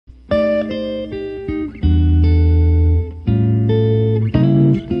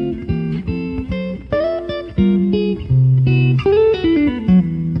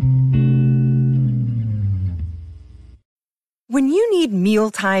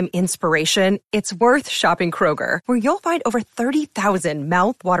mealtime inspiration, it's worth shopping Kroger, where you'll find over 30,000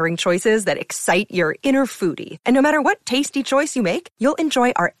 mouth-watering choices that excite your inner foodie. And no matter what tasty choice you make, you'll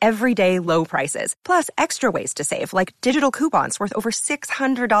enjoy our everyday low prices, plus extra ways to save, like digital coupons worth over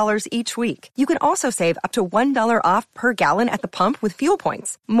 $600 each week. You can also save up to $1 off per gallon at the pump with fuel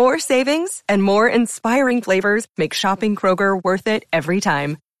points. More savings and more inspiring flavors make shopping Kroger worth it every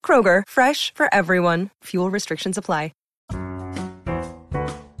time. Kroger, fresh for everyone. Fuel restrictions apply.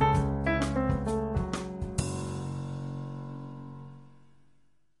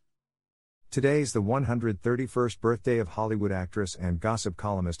 Today's the 131st birthday of Hollywood actress and gossip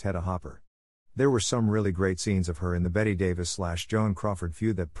columnist Hedda Hopper. There were some really great scenes of her in the Bette Davis/Joan Crawford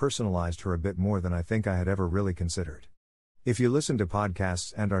feud that personalized her a bit more than I think I had ever really considered. If you listen to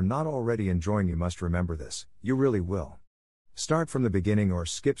podcasts and are not already enjoying, you must remember this, you really will. Start from the beginning or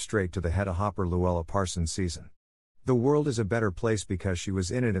skip straight to the Hedda Hopper-Luella Parsons season. The world is a better place because she was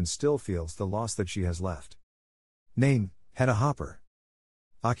in it and still feels the loss that she has left. Name, Hedda Hopper.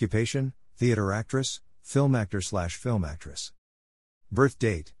 Occupation, theater actress, film actor/film actress. Birth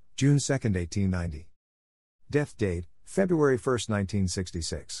date, June 2, 1890. Death date, February 1,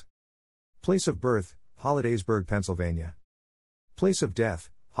 1966. Place of birth, Hollidaysburg, Pennsylvania. Place of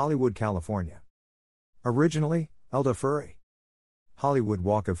death, Hollywood, California. Originally, Elda Furry. Hollywood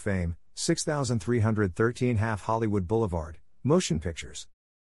Walk of Fame, 6313 Half Hollywood Boulevard, Motion Pictures.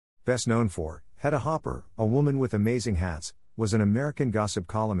 Best known for, Hedda Hopper, a woman with amazing hats, was an American gossip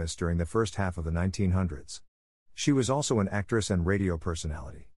columnist during the first half of the 1900s. She was also an actress and radio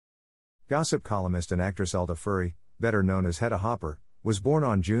personality. Gossip columnist and actress Elda Furry, better known as Hedda Hopper, was born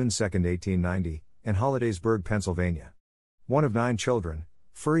on June 2, 1890, in Hollidaysburg, Pennsylvania. One of 9 children,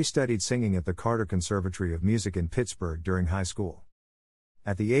 Furry studied singing at the Carter Conservatory of Music in Pittsburgh during high school.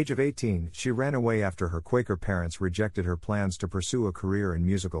 At the age of 18, she ran away after her Quaker parents rejected her plans to pursue a career in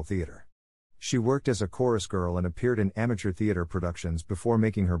musical theater. She worked as a chorus girl and appeared in amateur theater productions before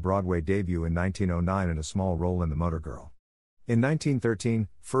making her Broadway debut in 1909 in a small role in The Motor Girl. In 1913,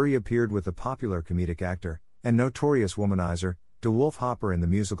 Furry appeared with the popular comedic actor and notorious womanizer DeWolf Hopper in the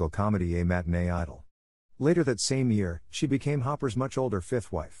musical comedy A Matinee Idol. Later that same year, she became Hopper's much older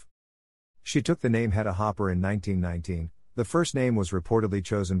fifth wife. She took the name Hedda Hopper in 1919. The first name was reportedly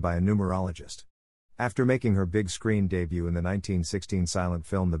chosen by a numerologist. After making her big screen debut in the 1916 silent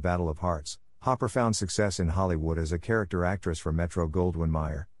film The Battle of Hearts, Hopper found success in Hollywood as a character actress for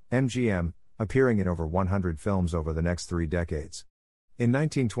Metro-Goldwyn-Mayer, MGM, appearing in over 100 films over the next 3 decades. In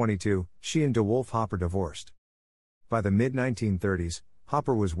 1922, she and DeWolf Hopper divorced. By the mid-1930s,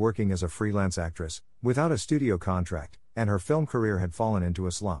 Hopper was working as a freelance actress, without a studio contract, and her film career had fallen into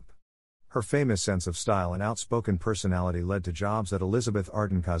a slump. Her famous sense of style and outspoken personality led to jobs at Elizabeth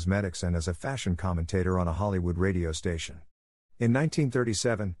Arden Cosmetics and as a fashion commentator on a Hollywood radio station. In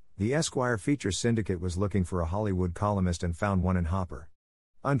 1937, the Esquire Feature Syndicate was looking for a Hollywood columnist and found one in Hopper.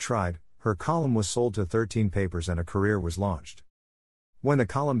 Untried, her column was sold to 13 papers and a career was launched. When the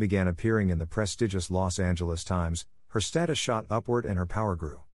column began appearing in the prestigious Los Angeles Times, her status shot upward and her power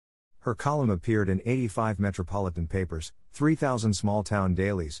grew. Her column appeared in 85 metropolitan papers, 3,000 small-town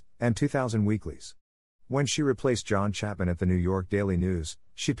dailies, and 2,000 weeklies. When she replaced John Chapman at the New York Daily News,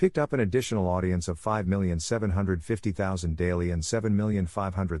 she picked up an additional audience of 5,750,000 daily and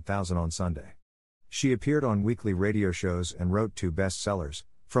 7,500,000 on Sunday. She appeared on weekly radio shows and wrote 2 bestsellers,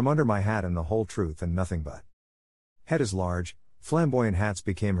 From Under My Hat and The Whole Truth and Nothing But. Hedda's large, flamboyant hats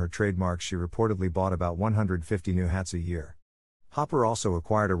became her trademark. She reportedly bought about 150 new hats a year. Hopper also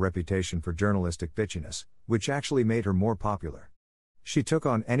acquired a reputation for journalistic bitchiness, which actually made her more popular. She took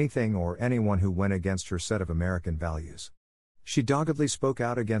on anything or anyone who went against her set of American values. She doggedly spoke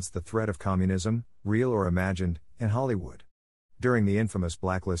out against the threat of communism, real or imagined, in Hollywood. During the infamous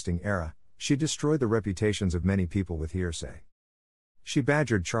blacklisting era, she destroyed the reputations of many people with hearsay. She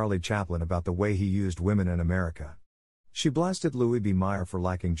badgered Charlie Chaplin about the way he used women in America. She blasted Louis B. Mayer for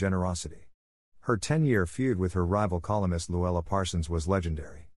lacking generosity. Her 10-year feud with her rival columnist Luella Parsons was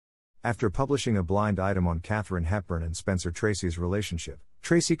legendary. After publishing a blind item on Katharine Hepburn and Spencer Tracy's relationship,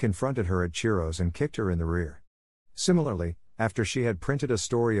 Tracy confronted her at Chiro's and kicked her in the rear. Similarly, after she had printed a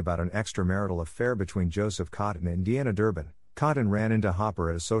story about an extramarital affair between Joseph Cotten and Deanna Durbin, Cotten ran into Hopper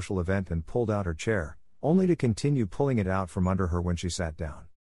at a social event and pulled out her chair, only to continue pulling it out from under her when she sat down.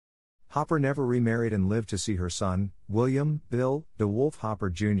 Hopper never remarried and lived to see her son, William Bill DeWolf Hopper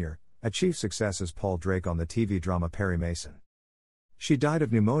Jr., achieve success as Paul Drake on the TV drama Perry Mason. She died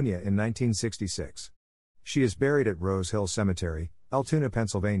of pneumonia in 1966. She is buried at Rose Hill Cemetery, Altoona,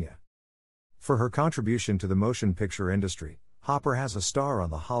 Pennsylvania. For her contribution to the motion picture industry, Hopper has a star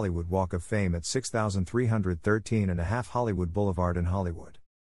on the Hollywood Walk of Fame at 6313.5 Hollywood Boulevard in Hollywood.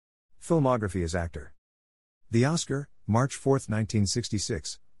 Filmography as actor. The Oscar, March 4,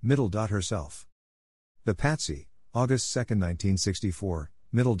 1966, Middle. Herself. The Patsy, August 2, 1964,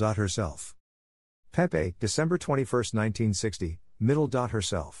 Middle. Herself. Pepe, December 21, 1960, Middle.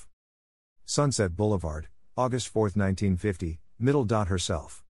 Herself. Sunset Boulevard, August 4, 1950, Middle.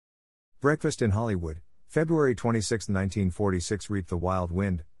 Herself. Breakfast in Hollywood, February 26, 1946. Reap the Wild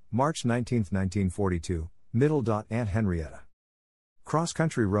Wind, March 19, 1942, Middle. Aunt Henrietta. Cross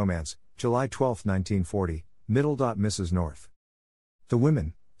Country Romance, July 12, 1940, Middle. Mrs. North. The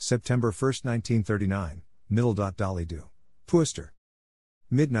Women, September 1, 1939, Middle. Dolly Do. Puster.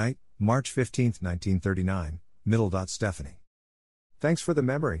 Midnight, March 15, 1939, Middle. Stephanie. Thanks for the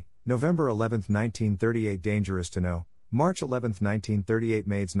Memory, November 11, 1938. Dangerous to Know, March 11, 1938.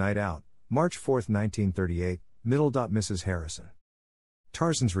 Maid's Night Out, March 4, 1938, Middle. Mrs. Harrison.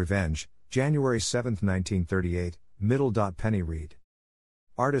 Tarzan's Revenge, January 7, 1938, Middle. Penny Reed.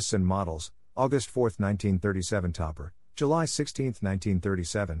 Artists and Models, August 4, 1937. Topper, July 16,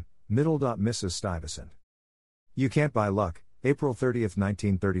 1937, Middle. Mrs. Stuyvesant. You Can't Buy Luck, April 30,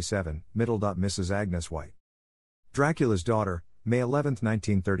 1937, Middle. Mrs. Agnes White. Dracula's Daughter, May 11,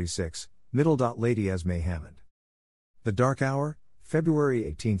 1936, Middle. Lady Esme Hammond. The Dark Hour, February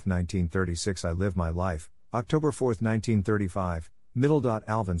 18, 1936. I Live My Life, October 4, 1935, Middle.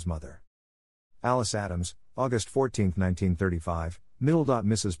 Alvin's Mother. Alice Adams, August 14, 1935, Middle.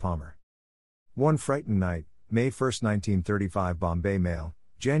 Mrs. Palmer. One Frightened Night, May 1, 1935. Bombay Mail,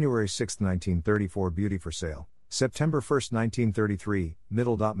 January 6, 1934. Beauty for Sale, September 1, 1933,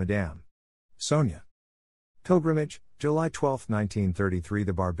 Middle. Madame. Sonia. Pilgrimage, July 12, 1933.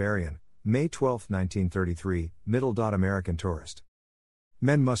 The Barbarian, May 12, 1933, Middle. American Tourist.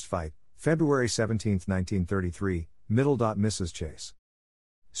 Men Must Fight, February 17, 1933, Middle. Mrs. Chase.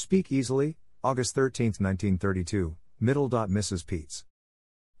 Speak Easily, August 13, 1932, Middle. Mrs. Peets.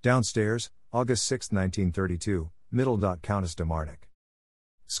 Downstairs, August 6, 1932, Middle. Countess de Marnik.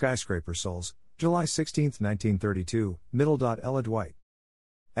 Skyscraper Souls, July 16, 1932, Middle. Ella Dwight.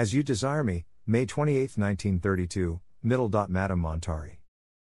 As You Desire Me, May 28, 1932, Middle. Madame Montari.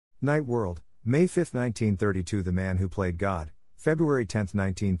 Night World, May 5, 1932. The Man Who Played God, February 10,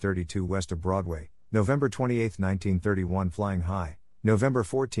 1932. West of Broadway, November 28, 1931. Flying High, November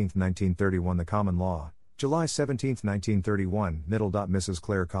 14, 1931. The Common Law, July 17, 1931, Middle. Mrs.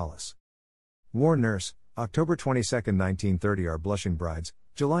 Claire Collis. War Nurse, October 22, 1930. Our Blushing Brides,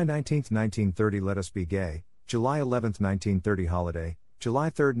 July 19, 1930. Let Us Be Gay, July 11, 1930. Holiday, July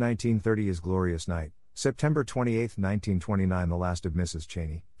 3, 1930. Is Glorious Night, September 28, 1929. The Last of Mrs.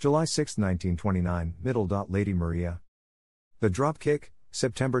 Cheney, July 6, 1929, Middle. Lady Maria. The Dropkick,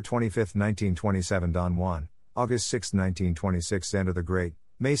 September 25, 1927. Don Juan, August 6, 1926. Xander the Great,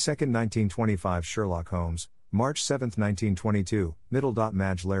 May 2, 1925. Sherlock Holmes, March 7, 1922, Middle.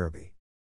 Madge Larrabee.